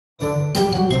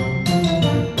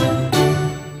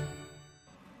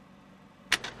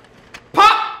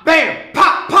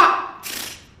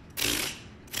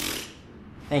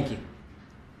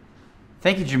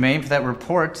Thank you, Jermaine, for that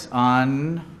report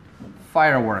on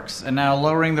fireworks. And now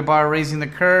lowering the bar, raising the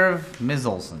curve, Ms.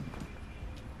 Olson.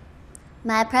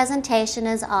 My presentation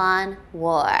is on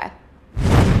war.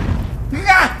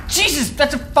 Ah, Jesus,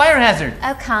 that's a fire hazard.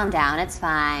 Oh, calm down, it's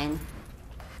fine.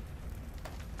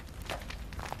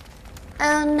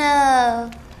 Oh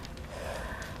no.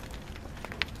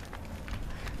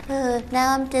 Ooh,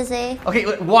 now I'm dizzy. Okay,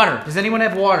 water. Does anyone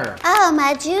have water? Oh,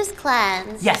 my juice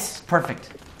cleanse. Yes, perfect.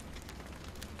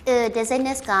 Ooh,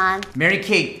 dizziness gone. Mary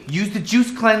Kate, use the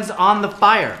juice cleanse on the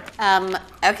fire.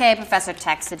 Okay, Professor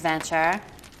Text Adventure.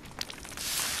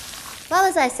 What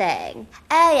was I saying?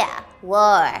 Oh yeah,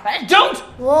 war.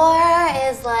 Don't! War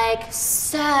is like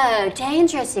so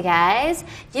dangerous, you guys.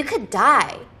 You could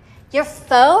die. Your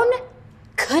phone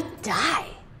could die.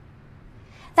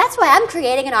 That's why I'm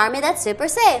creating an army that's super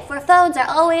safe, where phones are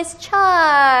always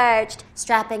charged.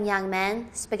 Strapping young men,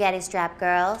 spaghetti strap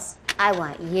girls. I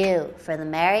want you for the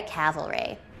Merry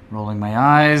Cavalry. Rolling my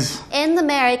eyes. In the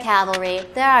Merry Cavalry,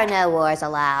 there are no wars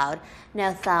allowed.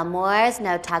 No thumb wars,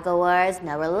 no tug-of-wars,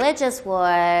 no religious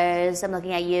wars. I'm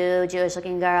looking at you,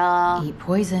 Jewish-looking girl. Eat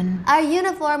poison. Our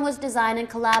uniform was designed in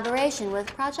collaboration with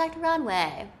Project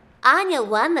Runway. Anya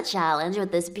won the challenge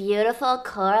with this beautiful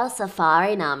coral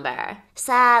safari number.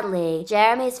 Sadly,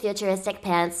 Jeremy's futuristic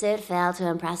pantsuit failed to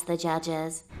impress the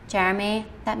judges. Jeremy,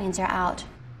 that means you're out.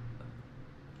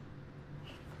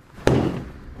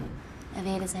 Auf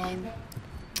Wiedersehen.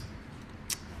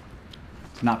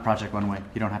 It's not Project Runway.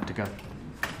 You don't have to go.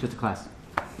 Just a class.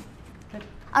 Good.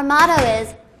 Our motto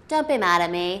is, don't be mad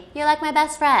at me. You're like my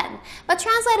best friend. But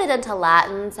translated into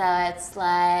Latin, so it's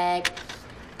like,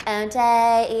 Onte,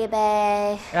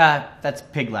 eBay. That's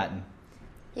Pig Latin.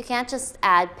 You can't just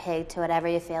add pig to whatever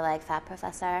you feel like, Fat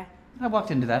Professor. I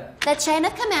walked into that. The chain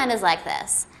of command is like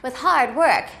this. With hard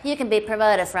work, you can be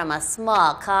promoted from a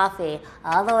small coffee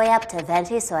all the way up to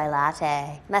venti soy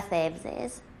latte. My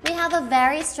favesies. We have a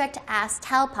very strict ask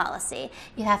tell policy.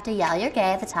 You have to yell your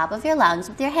gay at the top of your lungs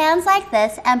with your hands like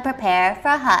this and prepare for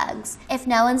hugs. If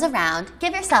no one's around,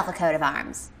 give yourself a coat of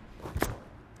arms.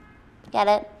 Get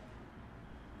it?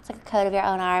 It's like a coat of your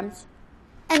own arms.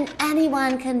 And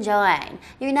anyone can join.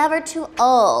 You're never too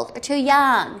old or too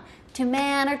young, too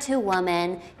man or too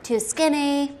woman, too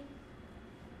skinny.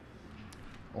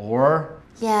 Or?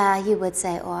 Yeah, you would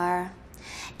say or.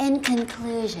 In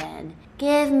conclusion,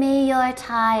 give me your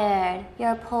tired,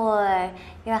 your poor,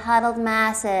 your huddled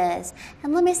masses,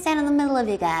 and let me stand in the middle of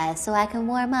you guys so I can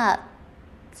warm up.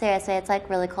 Seriously, it's like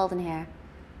really cold in here.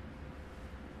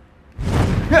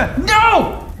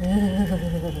 No!